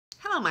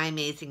my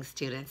amazing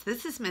students.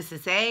 This is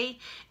Mrs. A,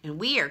 and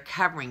we are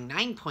covering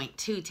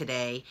 9.2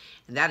 today,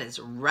 and that is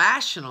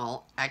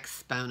rational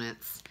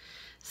exponents.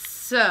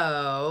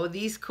 So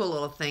these cool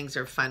little things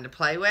are fun to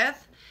play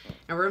with.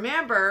 And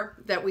remember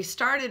that we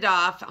started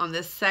off on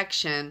this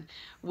section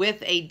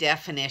with a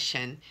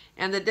definition,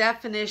 and the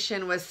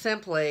definition was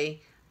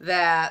simply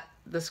that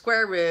the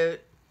square root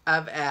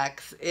of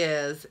x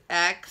is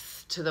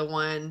x to the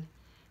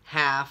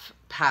 1/2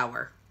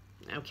 power.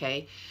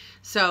 Okay,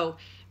 so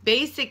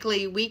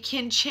basically we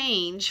can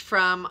change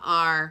from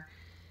our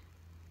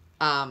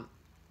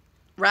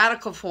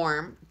radical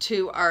form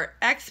to our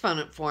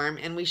exponent form,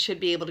 and we should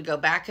be able to go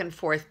back and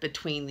forth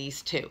between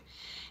these two.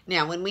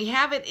 Now, when we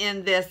have it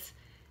in this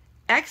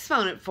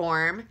exponent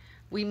form,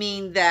 we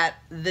mean that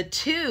the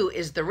 2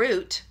 is the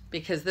root,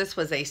 because this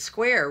was a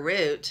square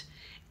root,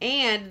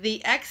 and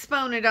the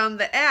exponent on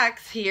the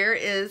x here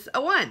is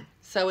a 1.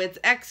 So it's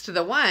x to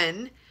the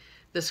 1,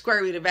 the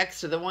square root of x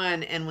to the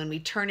 1, and when we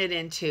turn it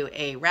into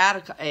a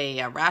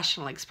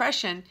rational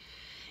expression,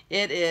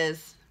 it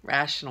is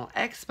rational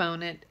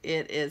exponent,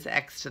 it is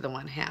x to the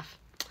 1/2.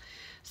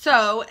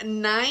 So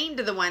 9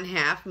 to the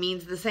 1/2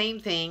 means the same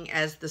thing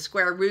as the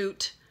square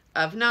root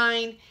of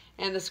 9,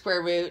 and the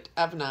square root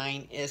of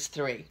 9 is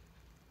 3.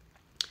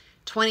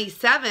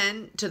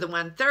 27 to the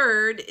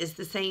 1/3 is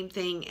the same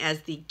thing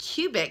as the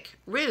cubic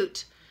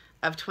root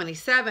of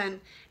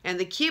 27, and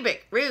the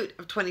cubic root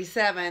of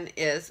 27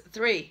 is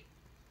 3.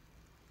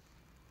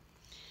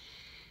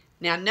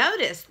 Now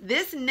notice,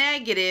 this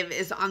negative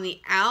is on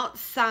the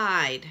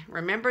outside.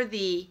 Remember,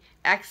 the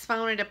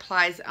exponent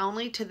applies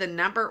only to the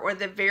number or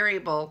the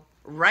variable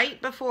right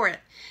before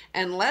it.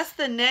 Unless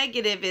the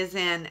negative is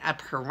in a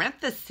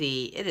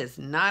parenthesis, it is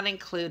not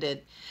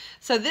included.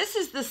 So this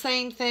is the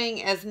same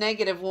thing as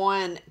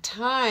 -1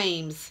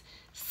 times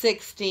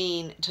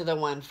 16 to the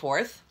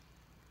 1/4.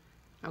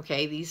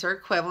 Okay, these are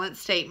equivalent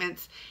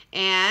statements.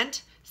 And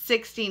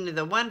 16 to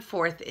the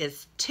 1/4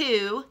 is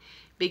 2,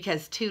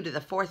 because 2 to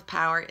the 4th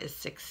power is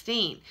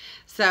 16.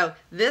 So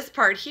this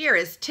part here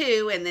is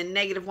 2, and then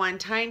 -1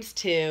 times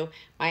 2,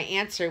 my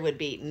answer would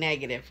be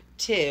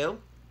 -2.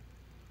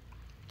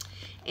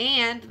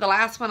 And the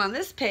last one on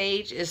this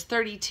page is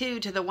 32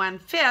 to the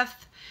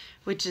 1/5,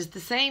 which is the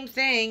same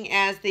thing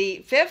as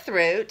the 5th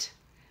root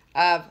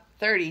of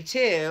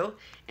 32,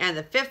 and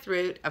the 5th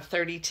root of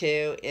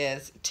 32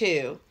 is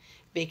 2,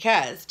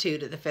 because 2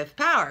 to the 5th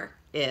power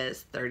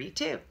is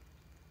 32.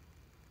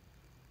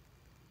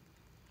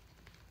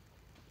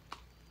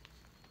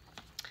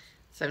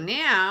 So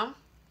now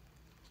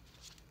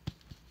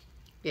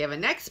we have a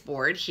next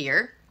board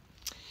here.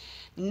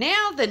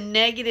 Now the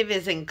negative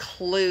is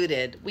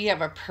included. We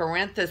have a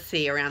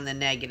parenthesis around the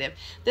negative.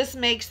 This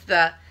makes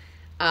the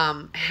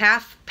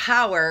 1/2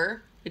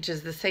 power, which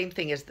is the same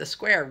thing as the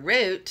square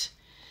root,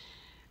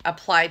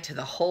 applied to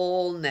the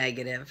whole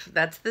negative.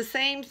 That's the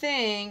same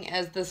thing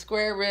as the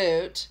square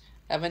root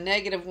of a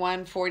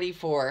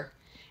 -144.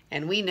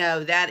 And we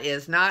know that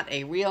is not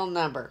a real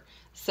number.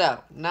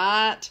 So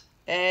not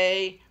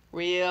a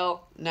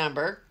real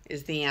number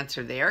is the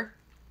answer there.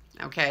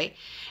 Okay,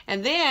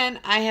 and then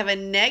I have a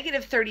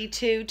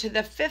 -32 to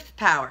the 5th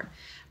power,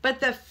 but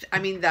the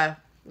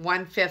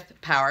 1/5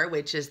 power,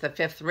 which is the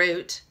 5th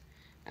root.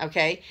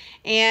 Okay,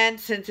 and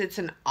since it's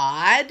an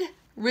odd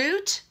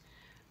root,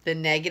 the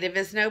negative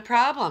is no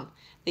problem.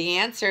 The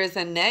answer is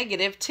a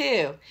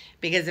 -2,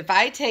 because if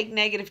I take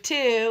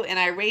 -2 and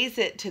I raise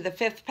it to the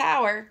 5th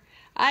power,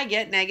 I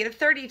get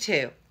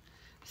 -32.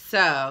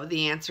 So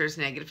the answer is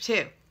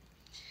 -2.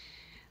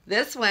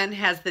 This one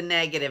has the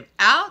negative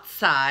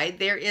outside.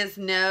 There is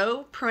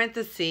no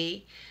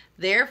parenthesis.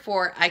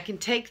 Therefore, I can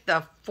take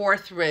the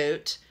 4th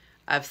root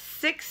of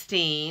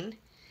 16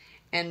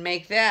 and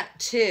make that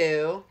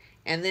 2,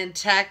 and then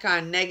tack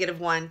on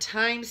 -1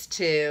 times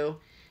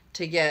 2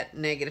 to get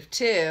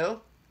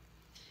 -2.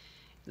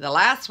 The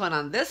last one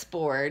on this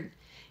board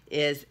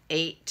is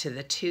 8 to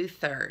the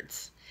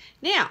 2/3.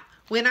 Now,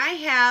 when I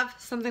have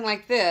something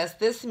like this,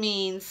 this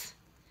means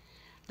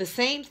the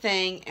same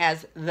thing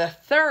as the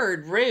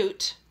 3rd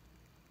root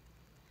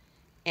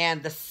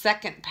and the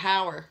 2nd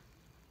power.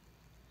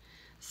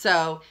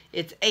 So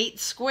it's 8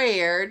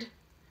 squared,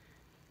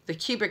 the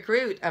cubic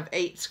root of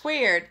 8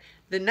 squared.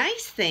 The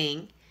nice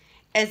thing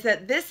is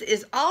that this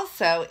is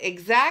also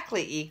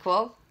exactly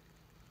equal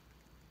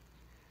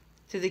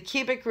to the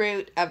cubic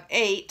root of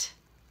 8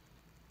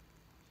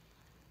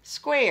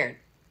 squared.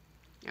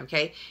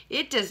 Okay,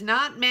 it does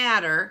not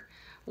matter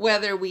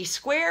whether we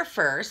square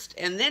first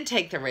and then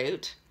take the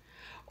root,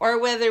 or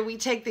whether we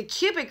take the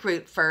cubic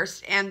root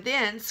first and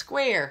then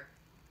square.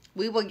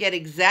 We will get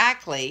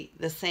exactly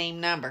the same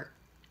number.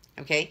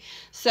 Okay,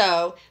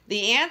 so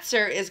the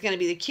answer is going to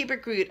be the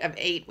cubic root of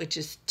 8, which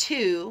is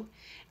 2,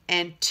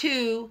 and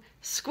 2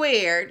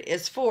 squared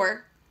is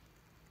 4.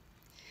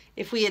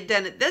 If we had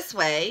done it this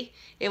way,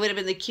 it would have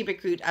been the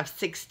cubic root of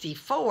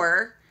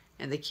 64,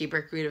 and the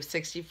cubic root of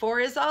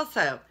 64 is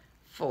also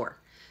 4.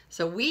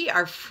 So we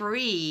are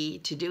free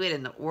to do it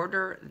in the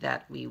order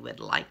that we would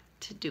like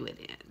to do it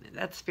in.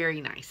 That's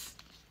very nice.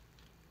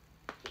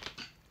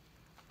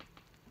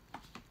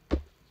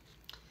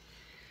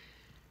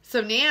 So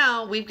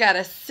now we've got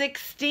a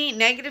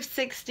negative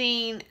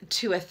 16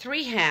 to a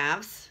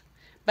 3/2,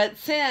 but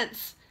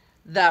since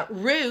the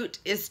root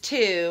is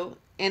 2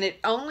 and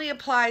it only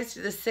applies to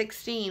the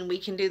 16, we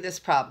can do this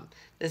problem.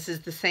 This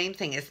is the same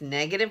thing as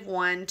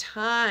 -1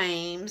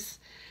 times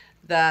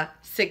the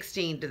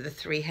 16 to the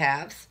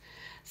 3/2.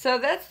 So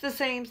that's the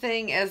same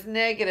thing as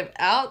negative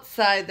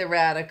outside the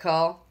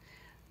radical,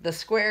 the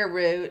square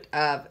root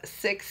of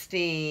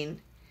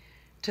 16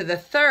 to the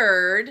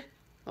 3rd.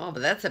 Oh,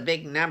 but that's a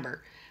big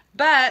number.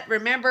 But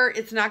remember,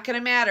 it's not going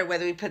to matter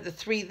whether we put the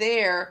 3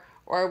 there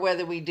or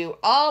whether we do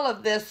all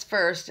of this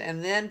first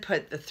and then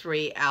put the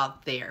 3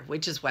 out there,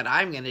 which is what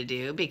I'm going to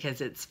do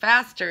because it's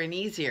faster and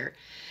easier.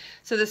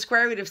 So the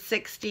square root of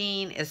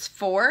 16 is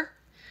 4.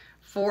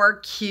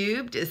 4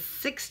 cubed is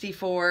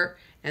 64,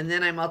 and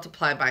then I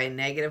multiply by a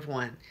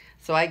 -1.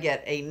 So I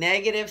get a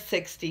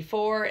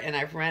 -64, and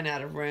I've run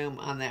out of room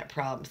on that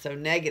problem. So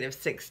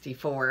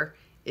 -64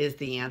 is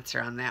the answer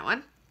on that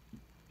one.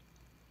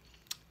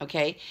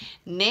 Okay,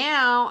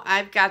 now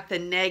I've got the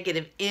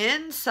negative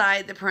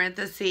inside the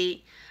parenthesis.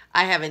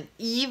 I have an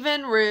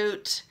even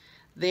root,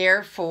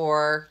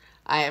 therefore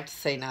I have to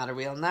say not a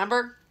real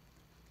number.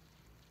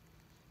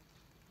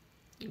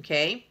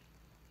 Okay,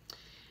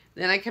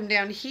 then I come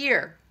down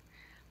here.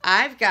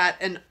 I've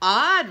got an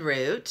odd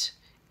root,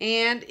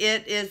 and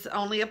it is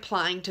only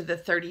applying to the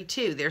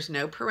 32. There's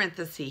no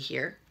parenthesis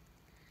here.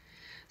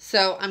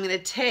 So I'm going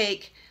to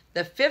take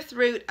the 5th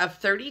root of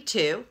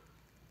 32.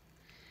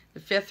 The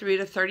 5th root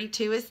of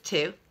 32 is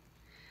 2.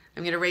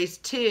 I'm going to raise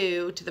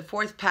 2 to the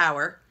 4th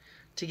power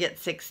to get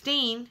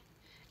 16,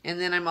 and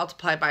then I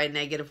multiply by a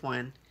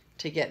 -1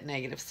 to get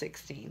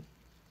 -16.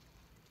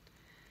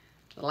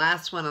 The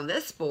last one on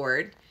this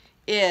board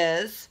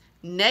is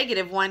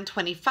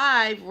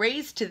 -125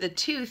 raised to the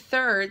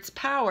 2/3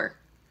 power.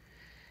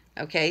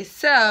 Okay,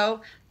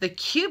 so the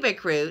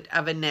cubic root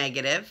of a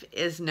negative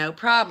is no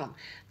problem.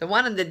 The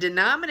one in the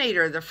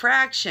denominator of the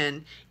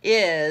fraction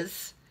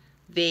is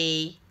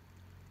the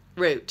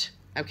root.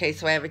 Okay,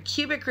 so I have a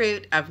cubic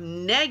root of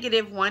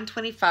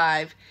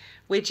 -125,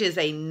 which is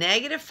a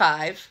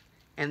 -5,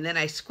 and then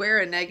I square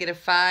a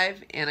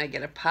 -5 and I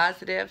get a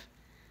positive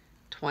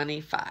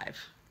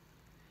 25.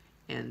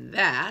 And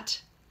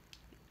that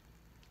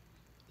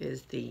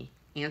is the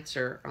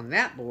answer on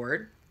that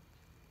board.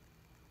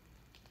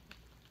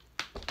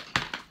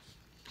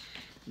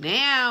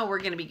 Now we're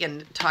going to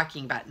begin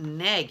talking about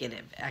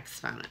negative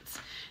exponents.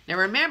 Now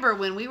remember,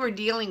 when we were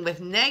dealing with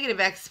negative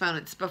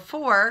exponents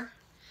before,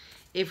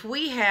 if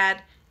we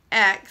had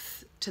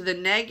x to the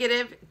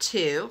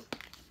 -2,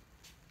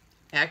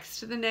 x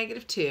to the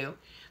 -2,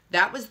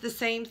 that was the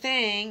same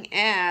thing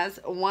as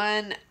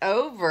 1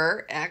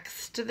 over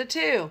x to the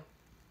 2.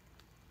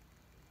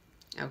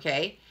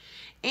 Okay?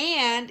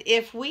 And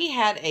if we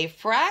had a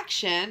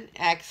fraction,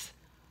 x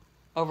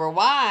over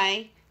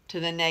y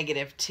to the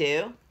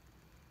 -2,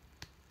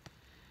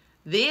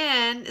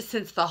 then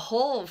since the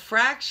whole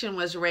fraction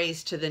was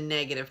raised to the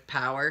negative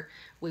power,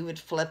 we would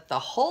flip the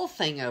whole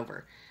thing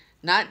over.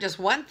 Not just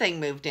one thing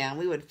moved down,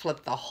 we would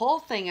flip the whole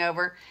thing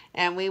over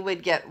and we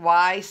would get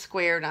y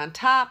squared on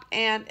top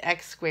and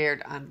x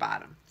squared on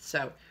bottom.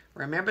 So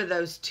remember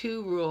those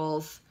two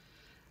rules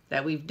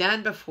that we've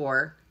done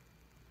before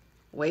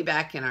way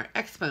back in our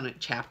exponent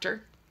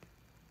chapter.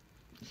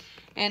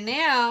 And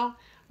now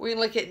we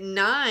look at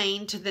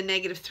 9 to the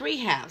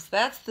 -3/2.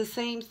 That's the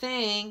same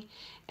thing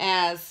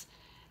as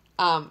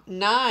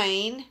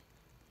 9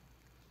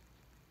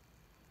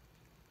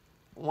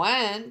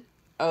 1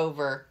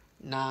 over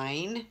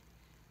 9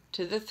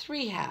 to the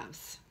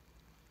 3/2.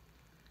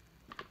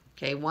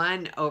 Okay,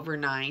 1 over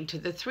 9 to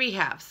the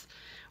 3/2.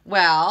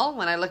 Well,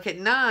 when I look at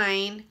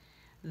 9,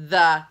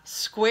 the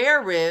square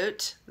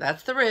root,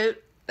 that's the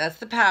root, that's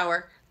the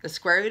power. The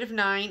square root of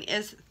 9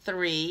 is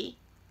 3,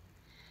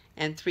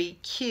 and 3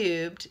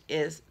 cubed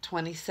is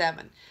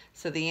 27.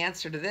 So the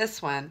answer to this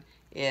one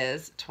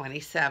is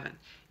 27.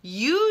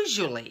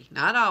 Usually,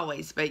 not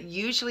always, but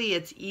usually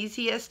it's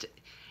easiest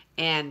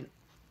and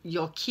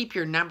you'll keep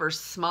your numbers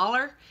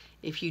smaller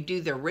if you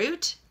do the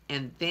root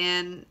and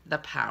then the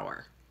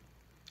power.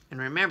 And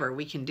remember,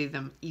 we can do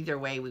them either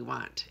way we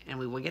want, and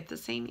we will get the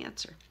same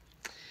answer.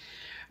 All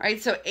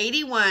right, so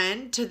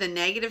 81 to the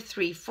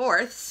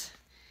 -3/4.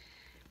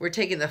 We're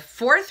taking the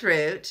 4th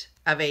root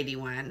of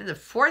 81. The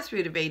 4th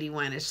root of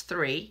 81 is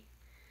 3.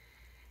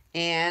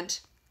 And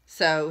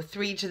so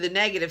 3 to the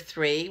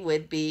 -3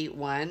 would be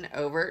 1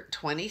 over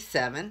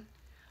 27.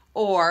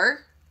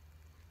 Or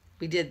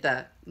we did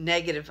the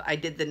negative, I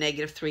did the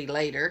 -3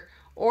 later.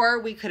 Or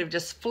we could have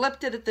just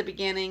flipped it at the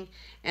beginning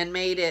and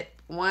made it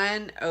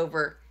 1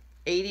 over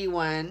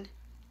 81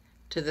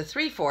 to the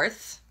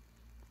 3/4.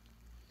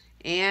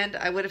 And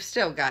I would have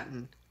still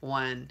gotten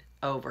 1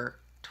 over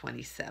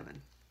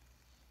 27.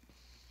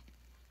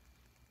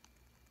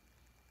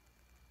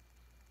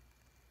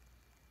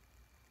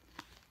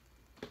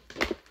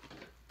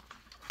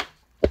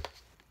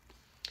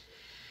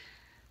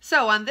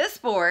 So on this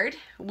board,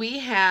 we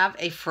have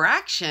a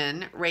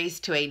fraction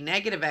raised to a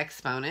negative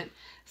exponent.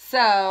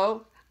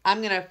 So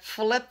I'm going to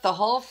flip the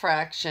whole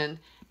fraction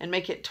and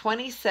make it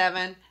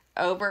 27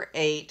 over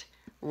 8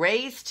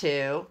 raised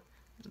to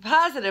the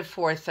positive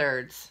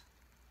 4/3.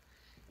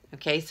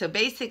 Okay, so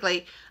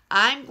basically,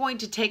 I'm going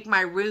to take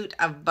my root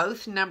of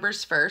both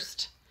numbers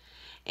first,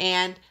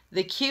 and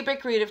the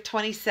cubic root of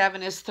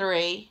 27 is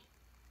 3,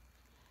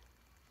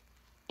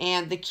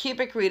 and the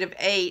cubic root of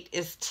 8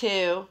 is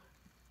 2,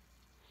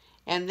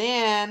 and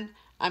then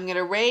I'm going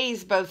to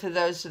raise both of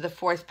those to the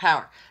 4th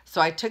power.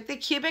 So I took the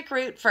cubic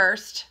root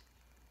first,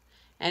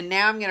 and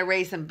now I'm going to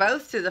raise them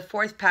both to the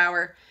 4th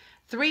power.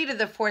 3 to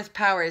the 4th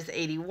power is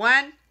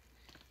 81.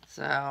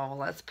 So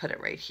let's put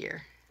it right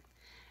here.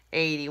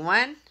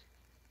 81.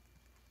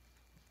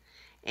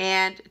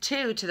 And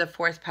 2 to the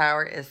 4th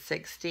power is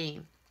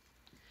 16.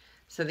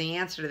 So the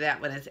answer to that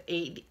one is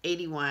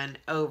 81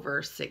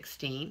 over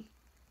 16.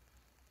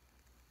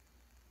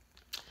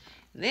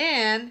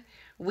 Then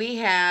we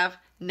have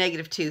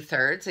negative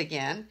 2/3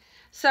 again.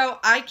 So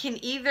I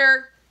can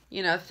either,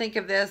 think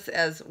of this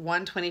as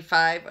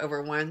 125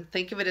 over 1.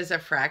 Think of it as a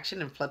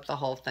fraction and flip the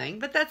whole thing.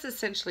 But that's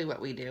essentially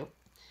what we do.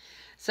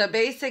 So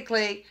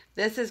basically,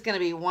 this is going to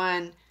be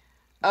 1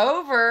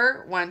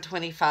 over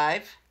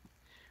 125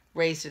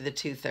 raised to the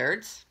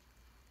 2/3.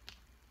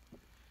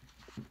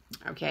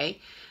 Okay.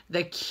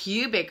 The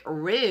cubic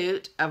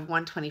root of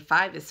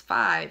 125 is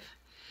 5.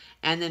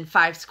 And then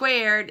 5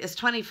 squared is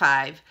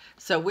 25.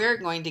 So we're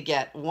going to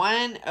get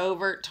 1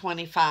 over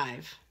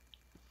 25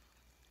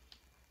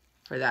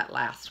 for that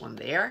last one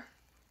there.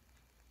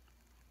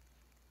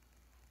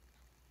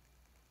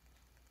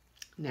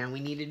 Now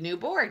we need a new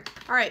board.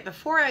 All right,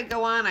 before I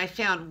go on, I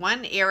found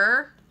one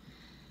error.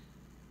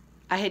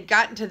 I had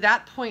gotten to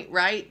that point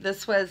right.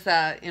 This was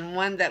in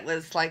one that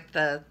was like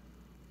the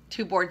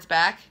 2 boards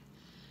back.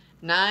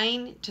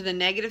 9 to the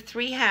negative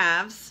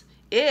 3/2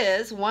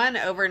 is 1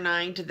 over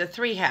 9 to the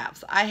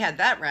 3/2. I had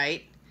that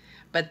right,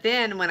 but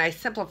then when I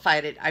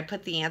simplified it, I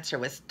put the answer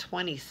was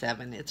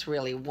 27. It's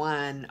really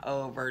 1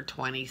 over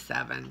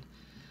 27.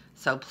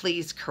 So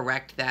please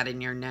correct that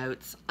in your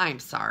notes. I'm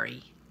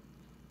sorry.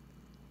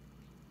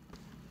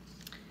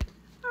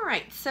 All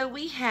right, so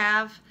we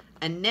have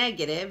a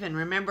negative, and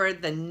remember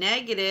the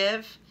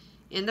negative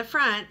in the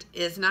front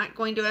is not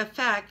going to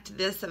affect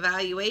this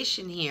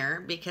evaluation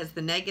here because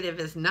the negative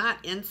is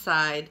not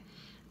inside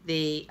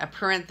the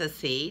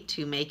parenthesis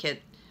to make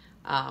it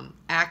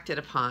acted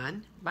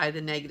upon by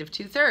the negative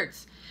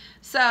 2/3.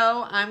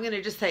 So I'm going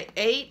to just say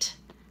 8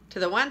 to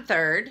the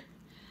 1/3.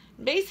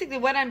 Basically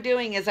what I'm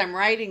doing is I'm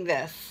writing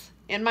this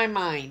in my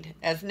mind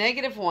as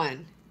negative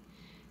 1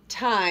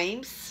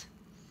 times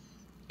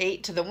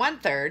 8 to the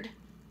 1/3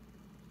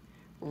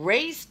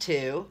 raised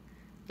to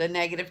the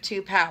negative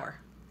 2 power.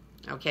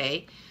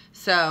 Okay,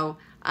 so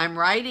I'm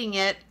writing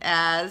it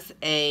as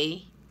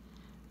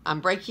I'm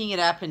breaking it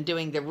up and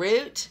doing the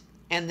root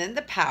and then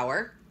the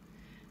power.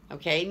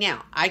 Okay,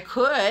 now I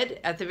could,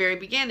 at the very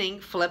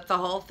beginning, flip the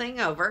whole thing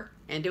over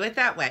and do it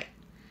that way.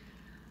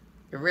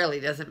 It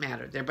really doesn't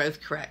matter. They're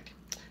both correct.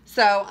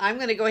 So I'm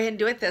going to go ahead and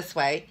do it this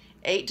way.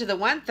 8 to the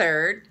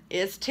 1/3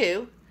 is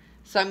 2.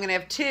 So I'm going to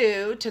have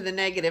 2 to the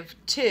negative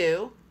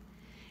 2.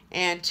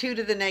 And 2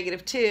 to the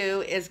negative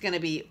 2 is going to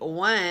be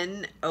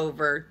 1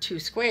 over 2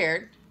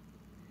 squared,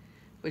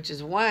 which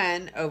is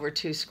 1 over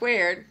 2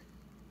 squared,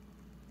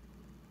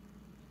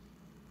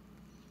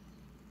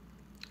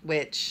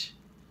 which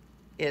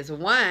is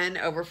 1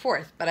 over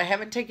 4th. But I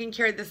haven't taken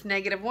care of this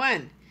negative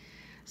 1.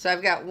 So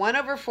I've got 1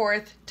 over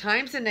 4th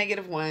times the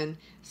negative 1.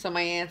 So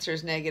my answer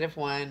is negative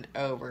 1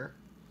 over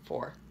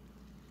 4.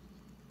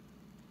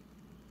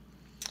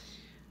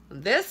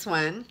 This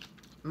one,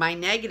 my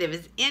negative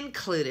is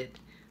included.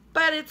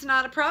 But it's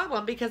not a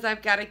problem because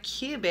I've got a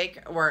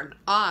cubic or an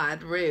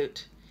odd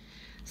root.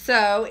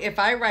 So if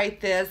I write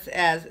this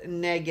as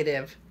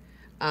negative,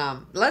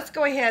 let's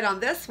go ahead on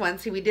this one.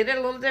 See, we did it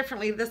a little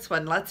differently this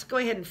one. Let's go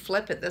ahead and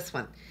flip it this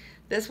one.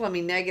 This will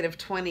be negative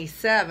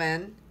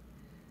 27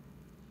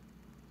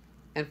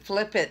 and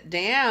flip it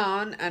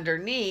down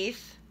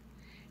underneath.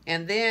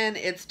 And then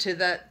it's to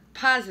the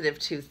positive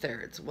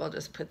 2/3. We'll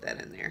just put that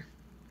in there.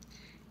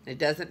 It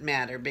doesn't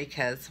matter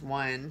because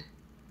 1...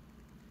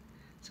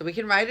 So we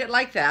can write it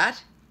like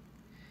that.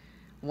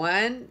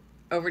 1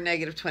 over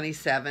negative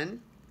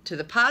 27 to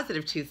the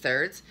positive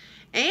 2/3.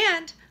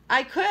 And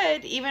I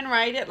could even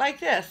write it like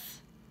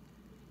this.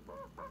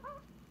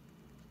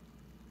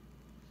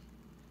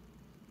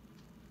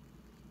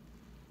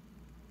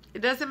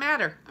 It doesn't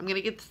matter. I'm going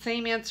to get the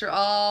same answer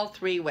all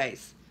 3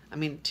 ways. I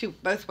mean,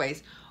 both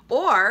ways.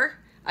 Or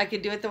I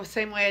could do it the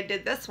same way I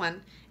did this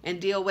one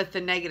and deal with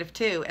the negative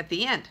 2 at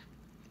the end.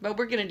 But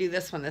we're going to do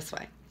this one this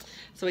way.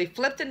 So we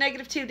flipped the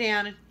negative 2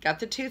 down and got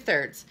the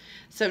 2/3.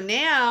 So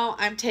now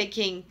I'm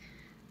taking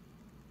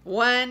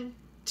 1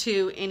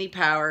 to any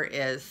power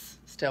is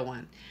still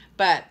 1.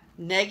 But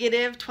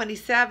negative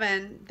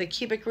 27, the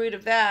cubic root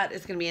of that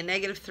is going to be a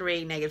negative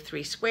 3. Negative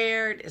 3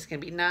 squared is going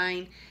to be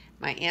 9.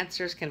 My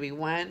answer is going to be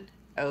 1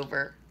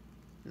 over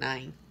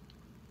 9.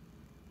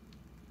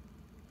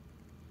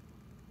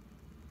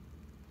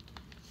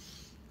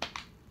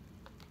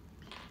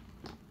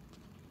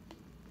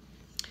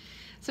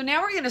 So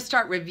now we're going to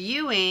start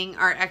reviewing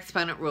our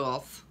exponent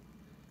rules.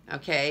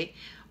 Okay,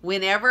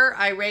 whenever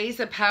I raise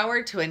a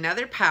power to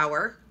another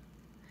power,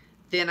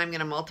 then I'm going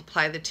to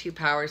multiply the two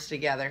powers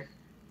together.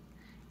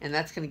 And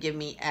that's going to give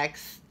me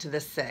x to the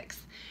 6th.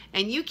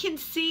 And you can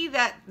see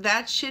that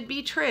that should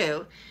be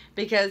true,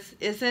 because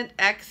isn't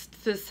x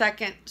to the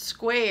second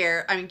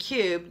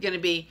cubed going to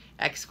be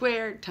x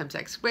squared times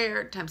x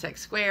squared times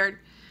x squared,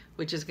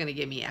 which is going to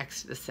give me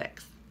x to the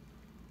 6th.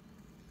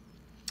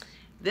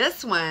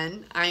 This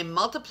one, I'm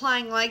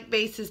multiplying like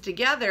bases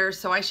together,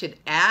 so I should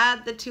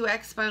add the two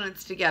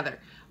exponents together.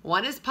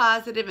 One is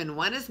positive and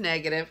one is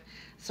negative,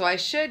 so I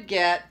should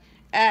get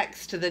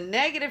x to the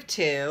negative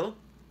 2,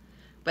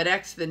 but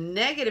x to the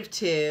negative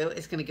 2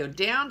 is going to go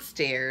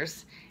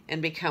downstairs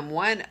and become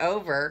 1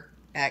 over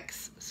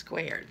x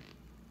squared.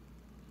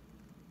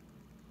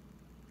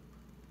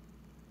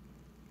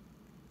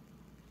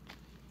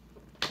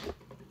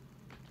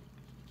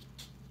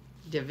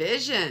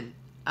 Division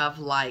of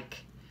like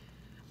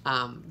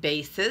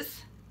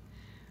bases,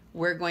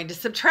 we're going to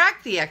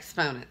subtract the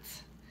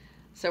exponents.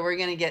 So we're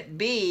going to get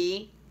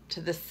b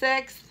to the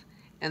 6th,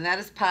 and that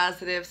is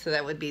positive, so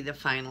that would be the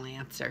final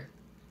answer.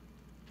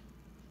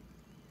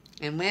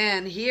 And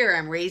when here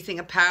I'm raising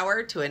a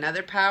power to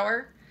another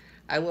power,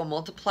 I will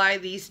multiply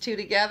these two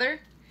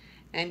together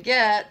and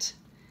get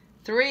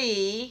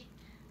 3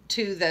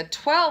 to the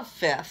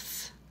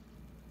 12/5.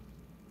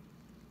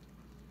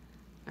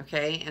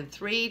 Okay, and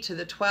 3 to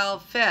the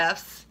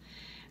 12/5.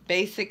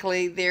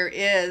 Basically, there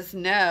is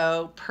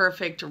no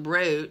perfect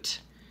root.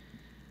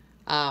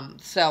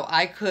 So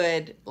I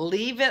could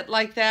leave it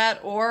like that,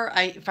 or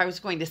if I was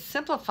going to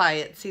simplify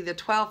it, see, the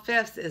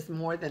 12/5 is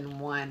more than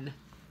 1.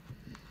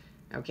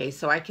 Okay,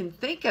 so I can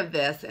think of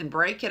this and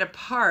break it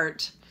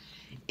apart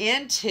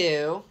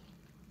into,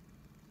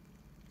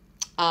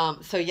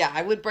 so yeah,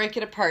 I would break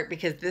it apart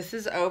because this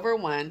is over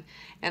 1,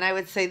 and I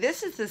would say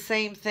this is the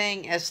same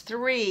thing as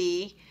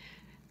 3.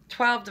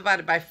 12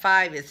 divided by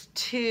 5 is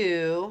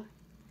 2,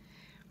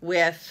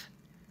 with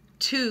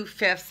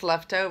 2/5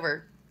 left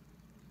over.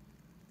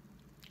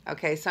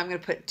 Okay, so I'm going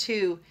to put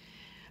 2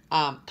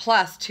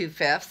 plus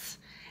 2/5,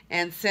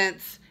 and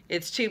since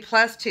it's 2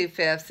 plus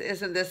 2/5,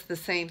 isn't this the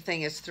same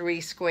thing as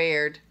 3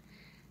 squared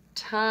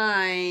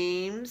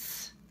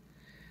times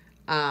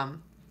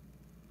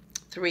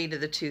 3 to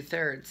the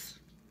 2/3?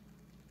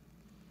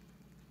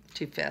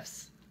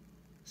 2/5.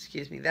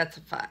 Excuse me, that's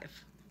a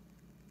 5.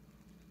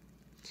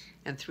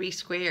 And 3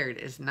 squared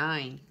is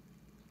 9.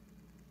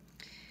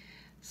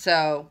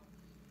 So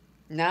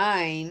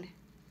 9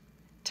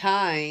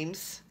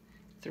 times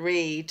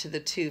 3 to the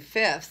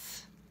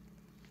 2/5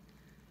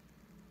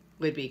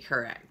 would be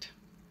correct.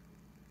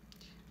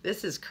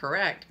 This is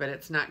correct, but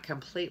it's not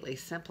completely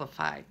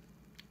simplified.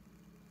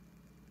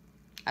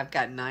 I've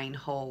got 9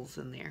 holes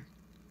in there.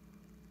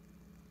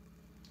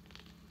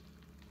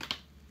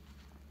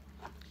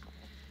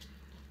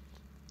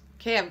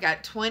 Okay, I've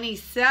got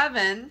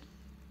 27,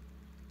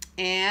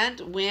 and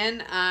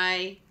when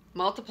I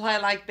multiply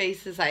like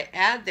bases, I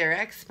add their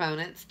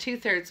exponents.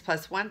 2/3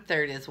 plus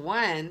 1/3 is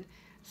 1,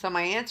 so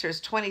my answer is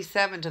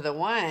 27 to the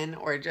 1,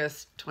 or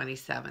just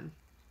 27.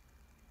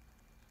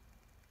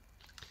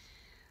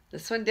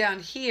 This one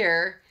down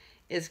here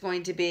is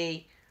going to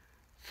be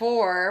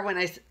 4. When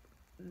I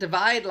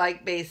divide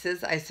like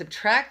bases, I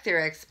subtract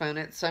their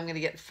exponents, so I'm going to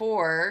get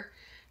 4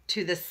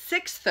 to the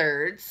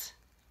 6/3,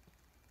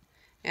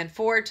 and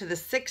 4 to the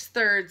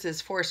 6/3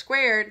 is 4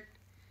 squared,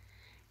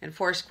 and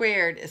 4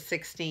 squared is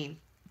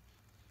 16.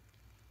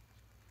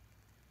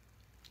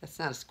 That's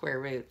not a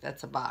square root,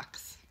 that's a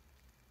box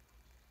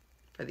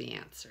for the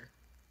answer.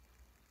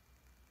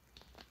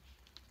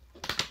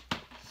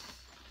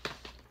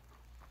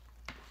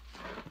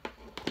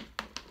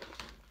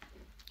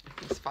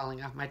 It's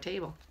falling off my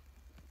table.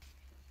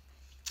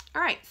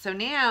 All right, so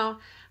now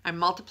I'm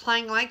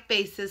multiplying like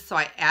bases, so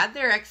I add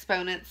their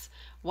exponents.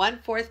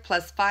 1/4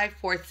 plus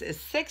 5/4 is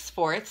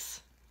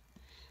 6/4.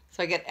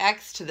 So I get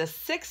x to the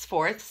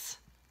 6/4,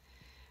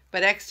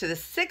 but x to the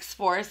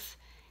 6/4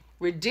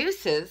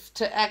 reduces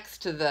to x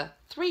to the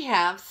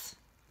 3/2,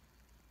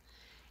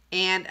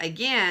 and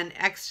again,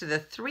 x to the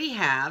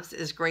 3/2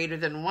 is greater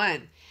than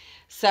 1.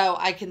 So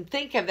I can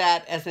think of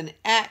that as an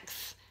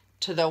x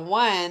to the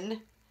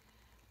 1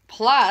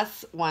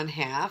 plus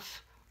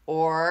 1/2,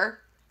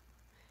 or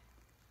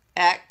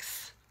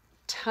x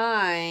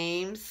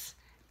times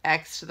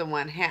x to the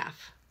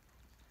 1/2,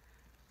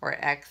 or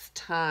x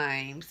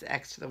times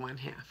x to the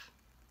 1/2.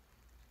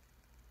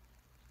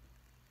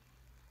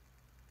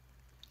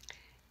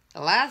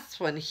 The last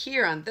one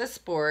here on this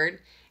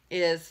board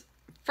is,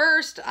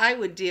 first I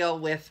would deal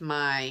with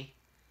my,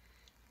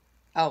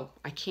 oh,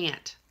 I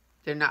can't.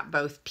 They're not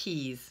both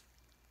p's.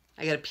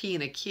 I got a p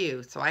and a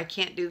q, so I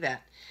can't do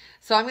that.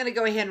 So I'm going to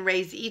go ahead and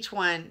raise each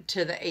one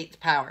to the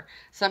 8th power.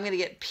 So I'm going to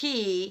get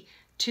p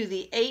to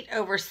the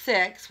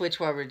 8/6, which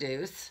will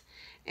reduce,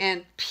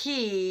 and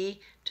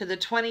p to the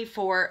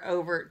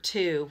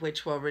 24/2,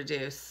 which will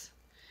reduce.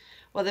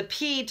 Well, the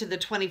p to the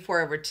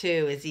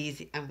 24/2 is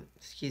easy.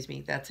 Excuse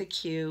me, that's a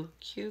q.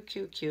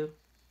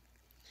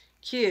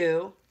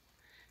 q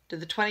to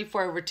the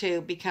 24 over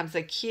 2 becomes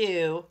a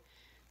q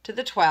to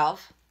the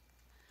 12.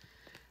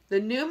 The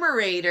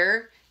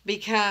numerator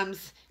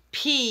becomes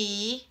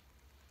p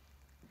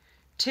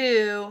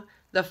to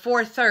the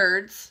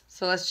 4/3.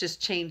 So let's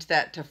just change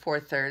that to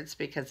 4/3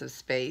 because of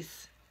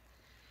space.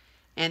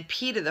 And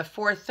p to the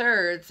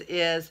 4/3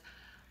 is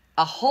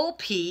a whole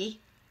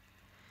p.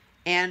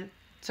 And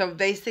so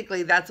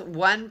basically that's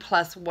 1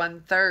 plus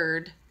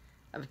 1/3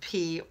 of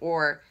p,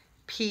 or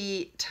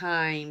p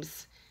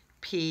times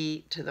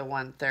p to the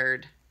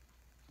 1/3.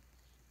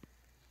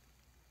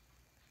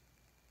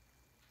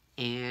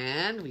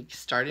 And we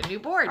start a new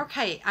board.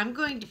 Okay, I'm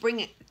going to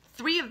bring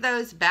 3 of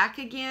those back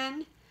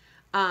again.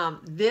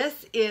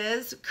 This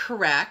is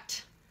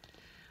correct,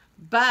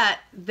 but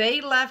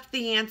they left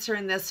the answer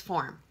in this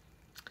form.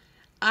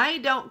 I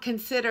don't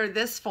consider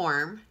this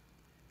form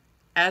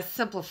as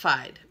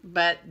simplified,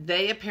 but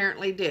they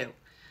apparently do.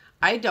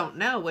 I don't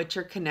know what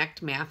your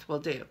Connect math will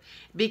do,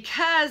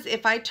 because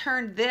if I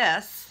turned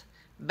this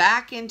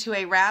back into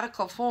a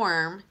radical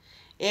form,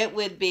 it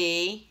would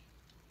be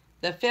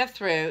the 5th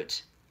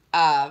root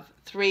of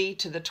 3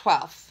 to the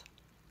 12th.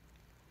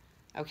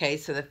 Okay,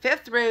 so the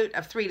 5th root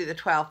of 3 to the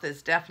 12th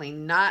is definitely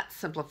not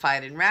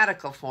simplified in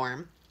radical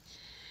form,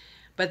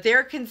 but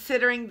they're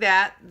considering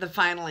that the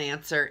final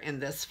answer in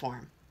this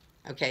form.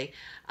 Okay,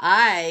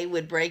 I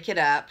would break it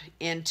up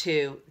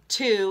into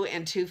 2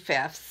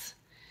 2/5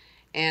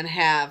 and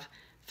have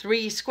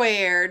 3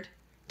 squared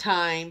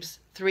times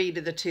 3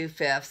 to the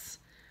 2/5,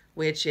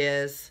 which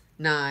is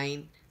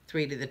 9,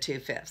 3 to the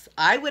 2/5.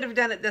 I would have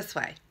done it this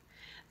way.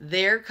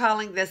 They're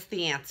calling this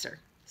the answer.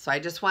 So I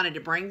just wanted to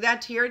bring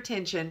that to your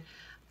attention.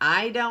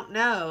 I don't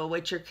know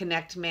what your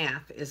Connect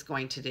math is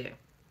going to do.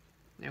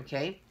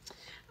 Okay.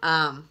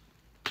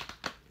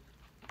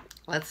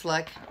 Let's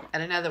look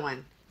at another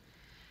one.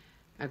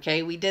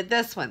 Okay, we did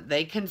this one.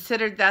 They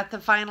considered that the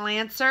final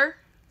answer.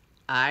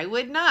 I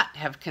would not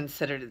have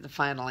considered it the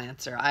final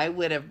answer. I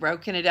would have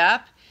broken it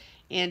up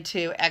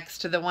into x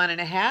to the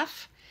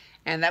 1/2,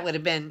 and that would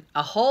have been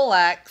a whole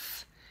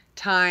x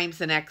times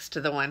an x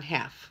to the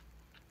 1/2.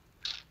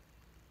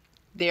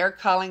 They're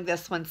calling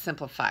this one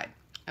simplified.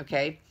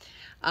 Okay,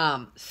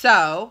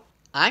 so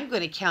I'm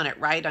going to count it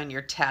right on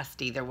your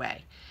test either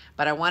way.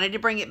 But I wanted to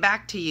bring it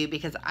back to you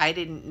because I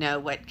didn't know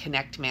what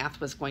Connect Math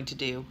was going to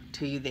do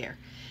to you there.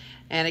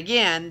 And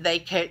again, they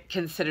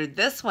considered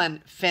this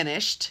one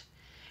finished,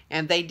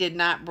 and they did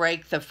not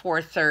break the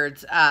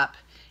 4/3 up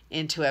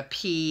into a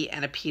p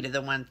and a p to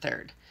the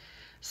 1/3.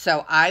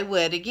 So I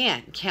would,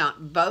 again,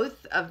 count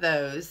both of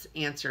those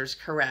answers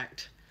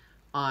correct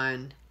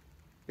on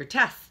your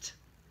test.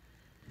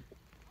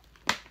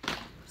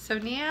 So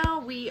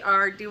now we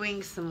are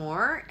doing some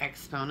more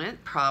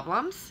exponent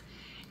problems,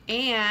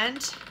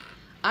 and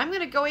I'm going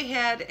to go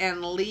ahead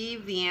and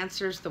leave the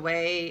answers the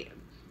way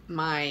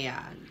my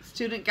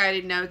student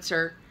guided notes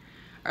are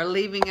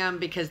leaving them,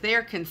 because they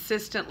are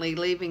consistently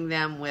leaving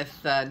them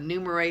with the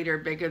numerator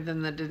bigger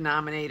than the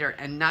denominator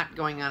and not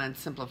going on and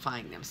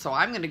simplifying them. So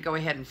I'm going to go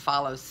ahead and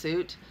follow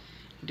suit,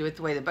 do it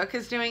the way the book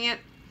is doing it.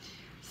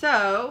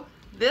 So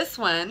this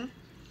one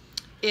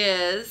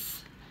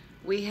is,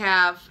 we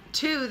have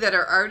 2 that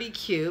are already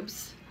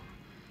cubes,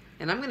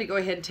 and I'm going to go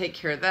ahead and take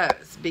care of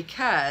those,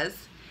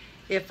 because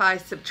if I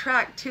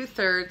subtract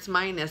 2/3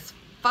 minus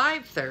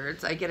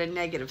 5/3, I get a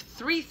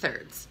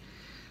 -3/3.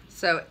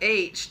 So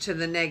h to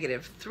the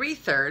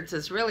 -3/3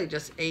 is really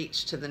just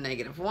h to the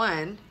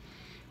 -1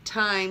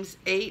 times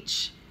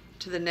h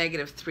to the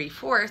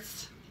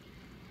 -3/4.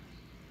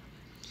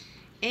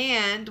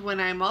 And when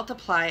I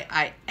multiply,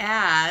 I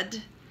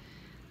add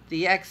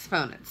the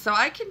exponents. So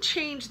I can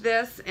change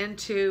this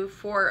into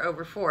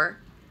 4/4.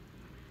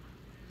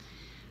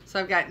 So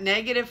I've got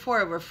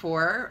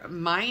 -4/4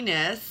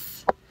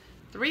 minus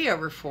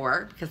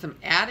 3/4, because I'm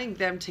adding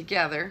them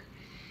together.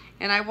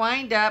 And I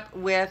wind up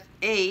with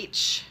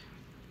h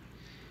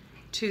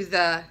to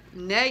the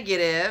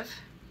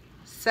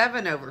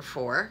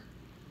 -7/4.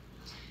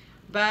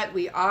 But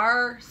we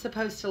are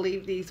supposed to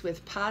leave these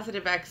with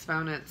positive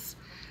exponents.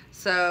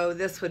 So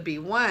this would be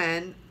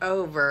 1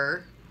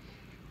 over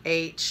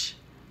h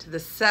to the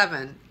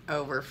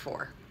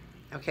 7/4.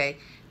 Okay,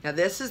 now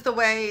this is the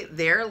way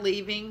they're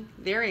leaving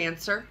their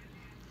answer.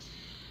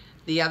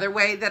 The other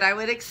way that I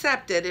would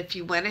accept it, if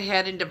you went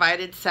ahead and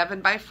divided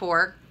 7 by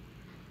 4,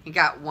 you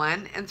got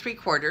 1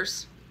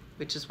 3/4,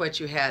 which is what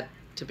you had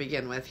to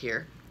begin with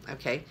here.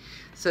 Okay,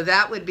 so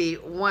that would be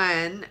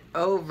 1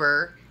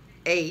 over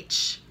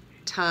h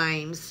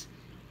times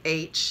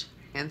h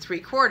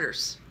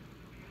 3/4.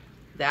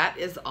 That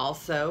is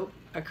also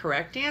a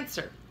correct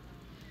answer.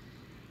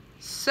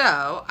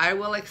 So I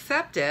will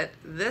accept it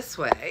this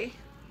way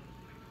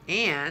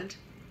and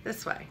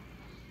this way.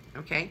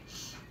 Okay,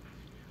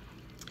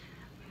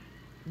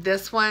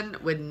 this one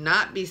would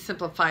not be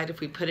simplified if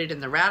we put it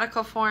in the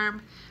radical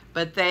form,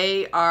 but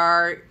they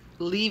are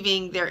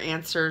leaving their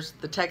answers,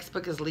 the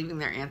textbook is leaving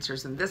their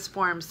answers in this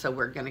form, so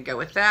we're going to go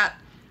with that.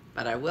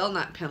 But I will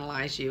not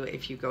penalize you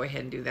if you go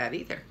ahead and do that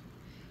either.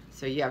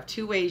 So you have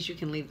 2 ways you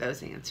can leave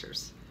those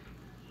answers.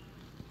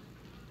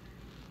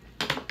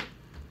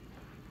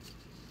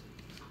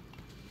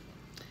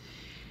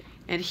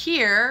 And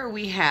here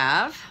we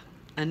have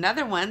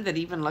another one that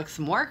even looks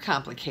more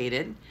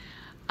complicated.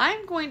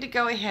 I'm going to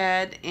go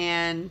ahead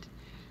and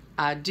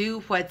do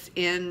what's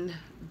in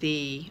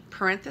the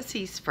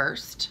parentheses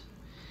first.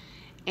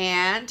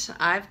 And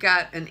I've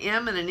got an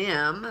M and an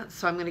M,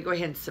 so I'm going to go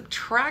ahead and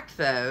subtract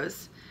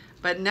those.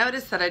 But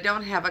notice that I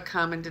don't have a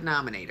common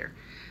denominator.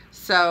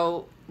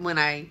 So when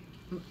I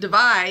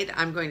divide,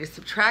 I'm going to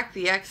subtract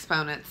the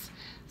exponents.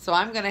 So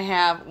I'm going to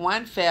have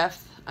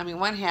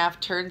 1/2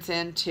 turns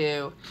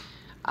into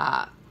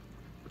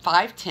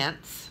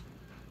 5/10,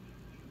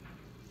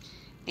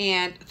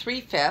 and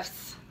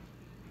 3/5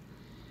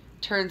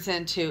 turns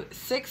into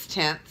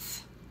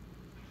 6/10,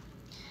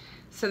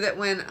 so that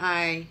when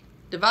I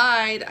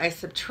divide, I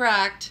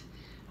subtract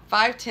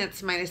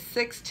 5/10 minus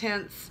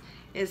 6/10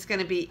 is going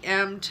to be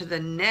m to the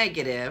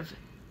negative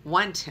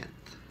 1/10.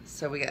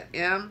 So we got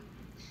m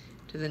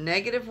to the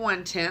negative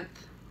 1/10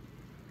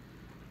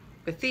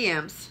 with the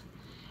m's.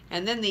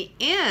 And then the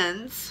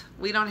n's,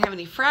 we don't have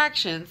any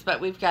fractions, but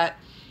we've got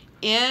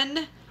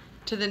n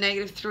to the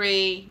negative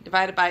 3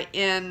 divided by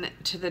n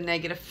to the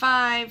negative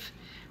 5,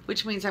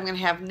 which means I'm going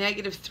to have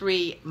negative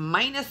 3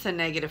 minus a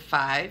negative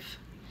 5.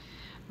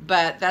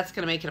 But that's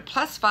going to make it a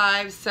plus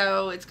 5,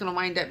 so it's going to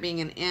wind up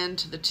being an n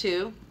to the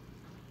 2.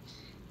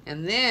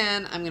 And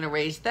then I'm going to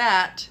raise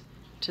that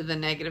to the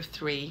negative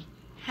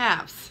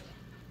 3/2.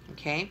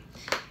 Okay,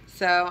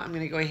 so I'm going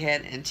to go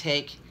ahead and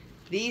take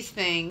these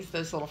things,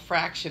 this little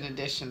fraction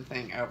addition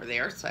thing over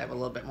there, so I have a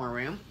little bit more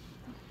room.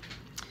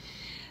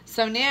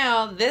 So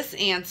now this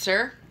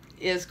answer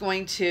is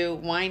going to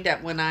wind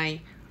up, when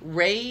I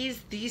raise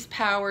these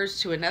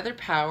powers to another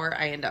power,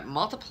 I end up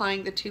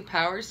multiplying the two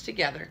powers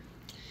together.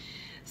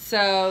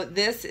 So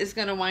this is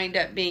going to wind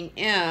up being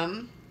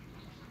m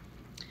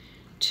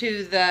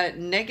to the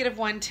negative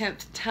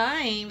 1/10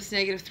 times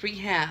negative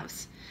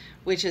 3/2,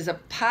 which is a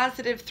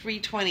positive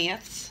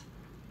 3/20.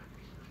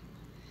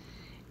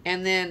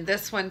 And then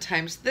this one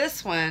times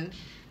this one,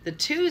 the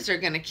 2's are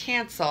going to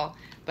cancel,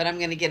 but I'm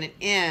going to get an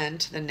n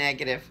to the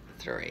negative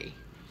 3.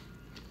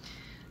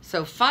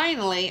 So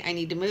finally, I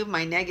need to move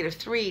my negative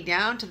 3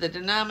 down to the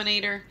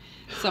denominator.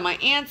 So my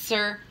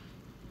answer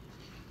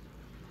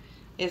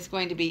is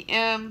going to be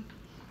m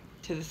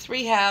to the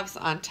 3/2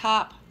 on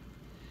top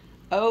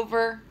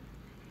over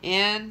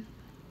n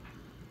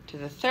to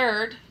the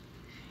 3rd.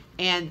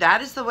 And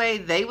that is the way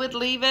they would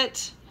leave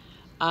it.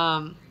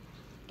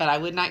 But I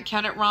would not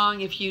count it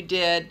wrong if you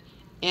did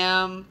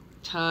m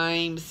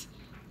times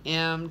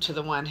m to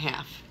the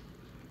 1/2.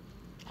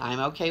 I'm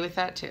okay with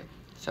that too.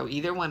 So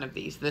either one of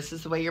these. This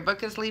is the way your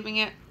book is leaving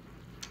it,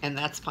 and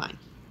that's fine.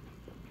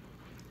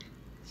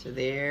 So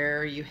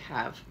there you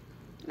have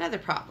another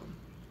problem.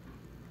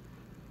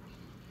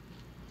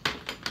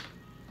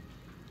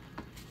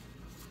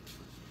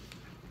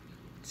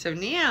 So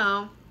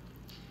now,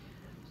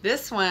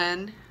 this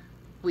one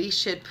we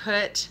should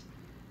put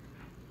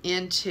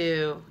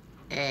into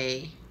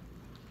a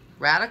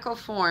radical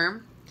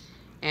form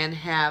and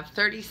have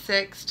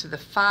 36 to the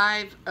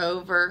 5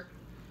 over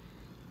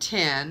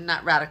 10,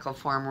 not radical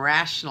form,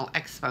 rational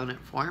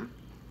exponent form.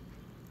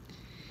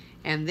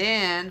 And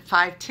then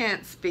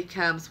 5/10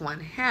 becomes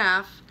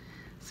 1/2,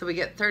 so we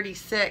get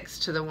 36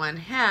 to the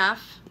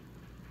 1/2,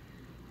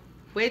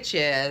 which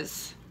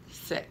is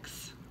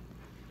 6.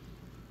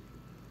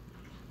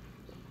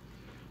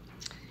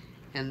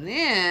 And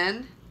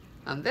then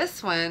on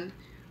this one,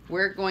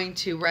 we're going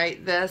to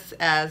write this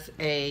as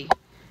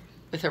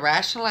with a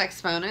rational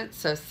exponent,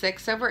 so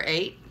 6 over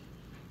 8,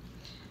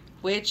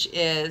 which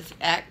is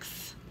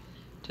x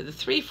to the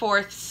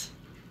 3/4,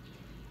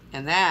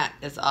 and that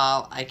is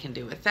all I can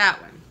do with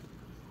that one.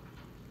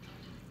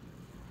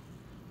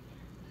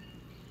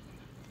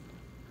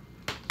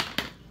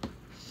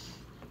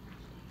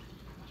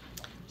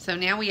 So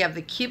now we have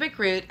the cubic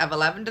root of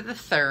 11 to the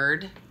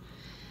 3rd.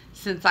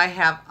 Since I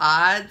have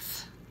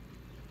odds,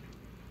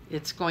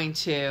 it's going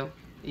to,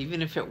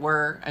 even if it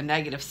were a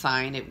negative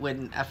sign, it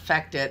wouldn't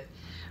affect it,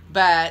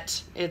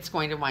 but it's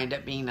going to wind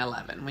up being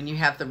 11. When you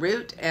have the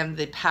root and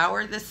the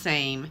power the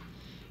same,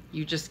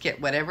 you just get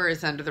whatever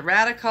is under the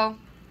radical.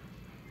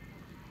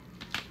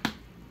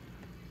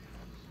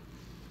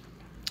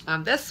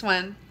 On this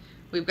one,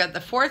 we've got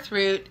the 4th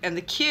root and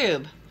the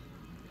cube.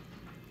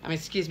 The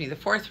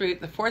 4th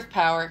root, the 4th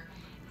power,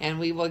 and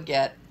we will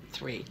get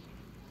 3.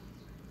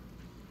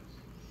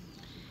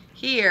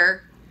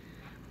 Here,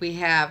 we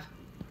have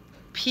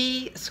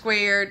p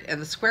squared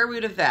and the square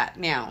root of that.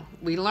 Now,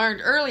 we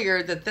learned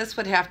earlier that this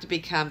would have to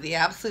become the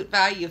absolute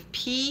value of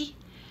p,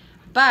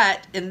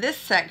 but in this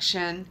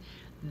section,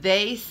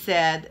 they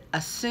said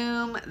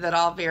assume that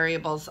all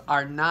variables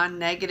are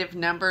non-negative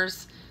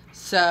numbers.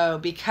 So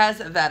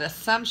because of that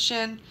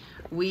assumption,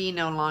 we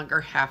no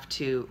longer have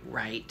to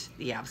write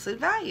the absolute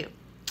value.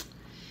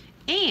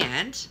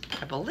 And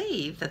I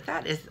believe that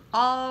that is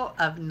all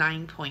of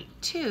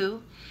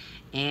 9.2.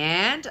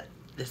 And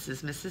this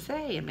is Mrs.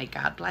 A, and may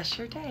God bless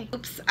your day.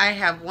 Oops, I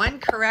have one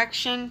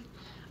correction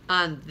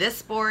on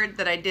this board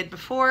that I did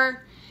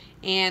before,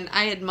 And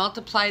I had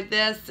multiplied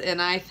this,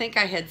 and I think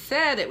I had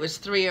said it was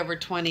 3 over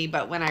 20,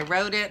 but when I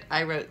wrote it,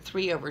 I wrote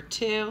 3 over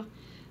 2.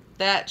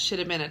 That should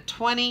have been a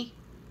 20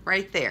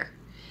 right there.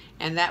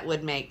 And that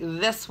would make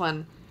this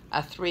one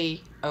a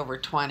 3 over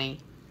 20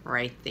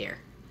 right there.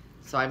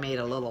 So I made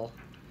a little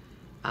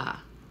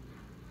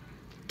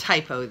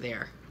typo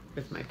there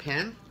with my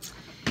pen.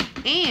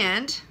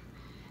 And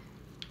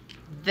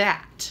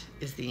that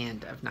is the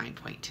end of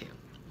 9.2.